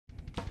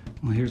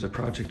Well, here's a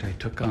project I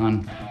took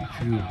on a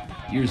few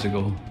years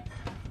ago,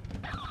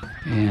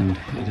 and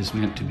it is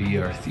meant to be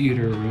our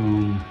theater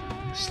room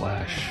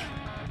slash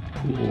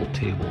pool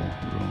table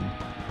room.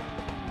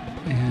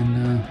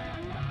 And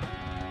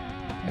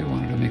I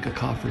wanted to make a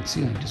coffered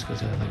ceiling just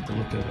because I like the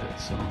look of it.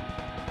 So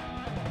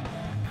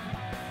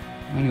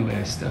anyway,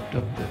 I stepped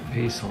up the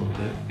pace a little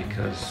bit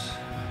because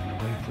my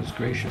wife was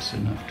gracious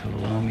enough to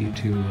allow me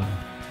to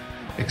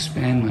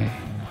expand my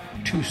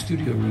 2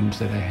 studio rooms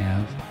that I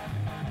have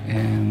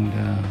and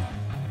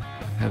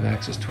have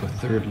access to a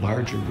 3rd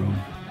larger room.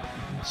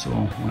 So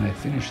when I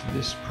finish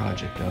this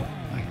project up,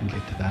 I can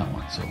get to that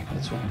one. So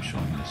that's why I'm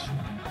showing this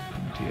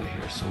to you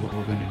here. So what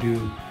we're going to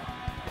do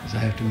is I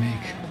have to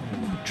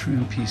make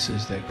trim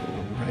pieces that go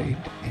right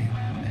in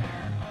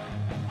there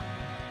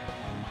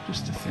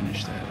just to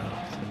finish that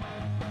off.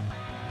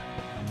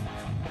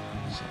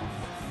 So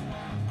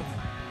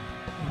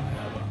I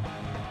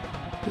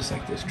have just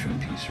like this trim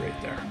piece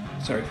right there.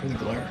 Sorry for the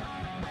glare.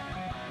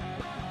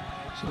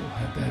 So we'll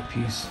have that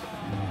piece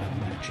and we'll have a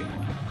matching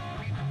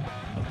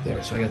one up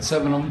there. So I got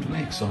 7 of them to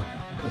make, so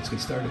let's get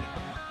started.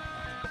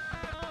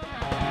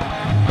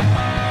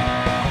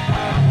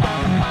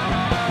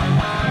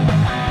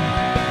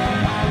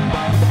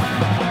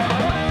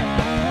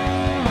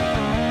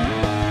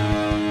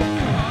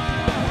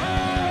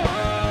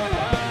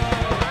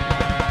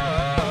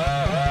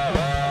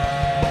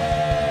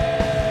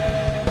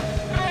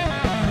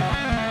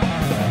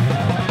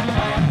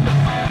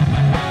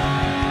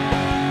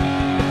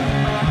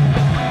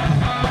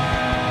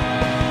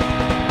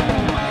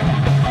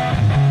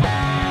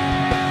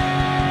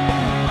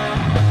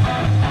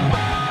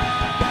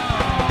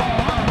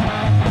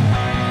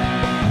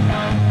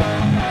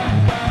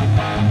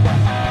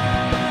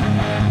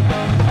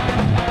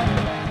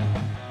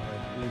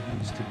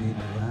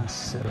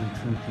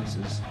 Trim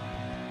pieces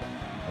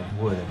of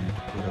wood I need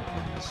to put up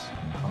on this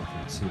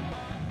coffered ceiling.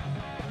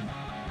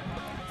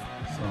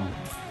 So,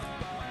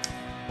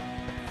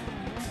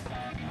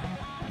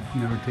 I've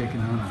never taken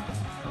on a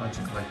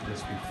project like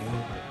this before,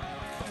 but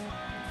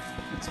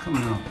it's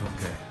coming out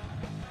okay.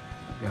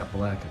 I've got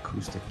black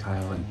acoustic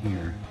tile in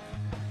here,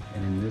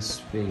 and in this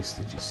space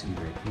that you see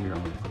right here,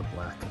 I'm going to put a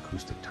black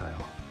acoustic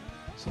tile.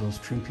 So those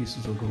trim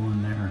pieces will go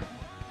in there,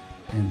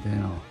 and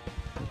then I'll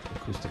put the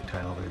acoustic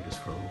tile there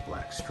just for a little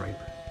black stripe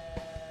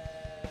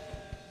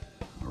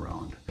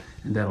around,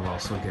 and that'll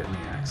also get me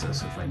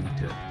access if I need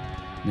to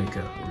make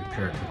a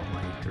repair to the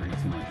light or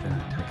anything like that.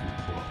 I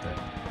can pull up that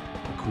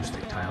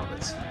acoustic tile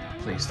that's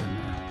placed in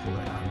there, pull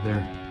that out of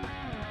there,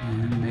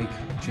 and make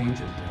changes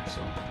there.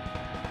 So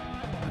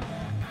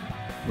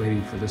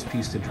waiting for this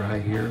piece to dry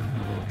here,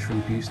 a little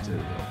trim piece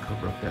to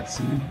cover up that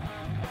seam,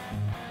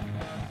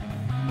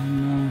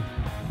 and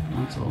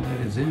once all that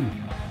is in,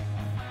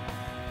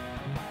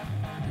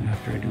 and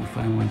after I do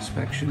final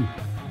inspection,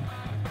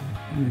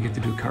 I'm going to get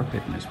to do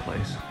carpet in this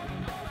place.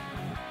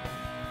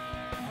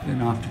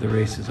 Then off to the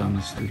races on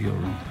the studio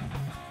room.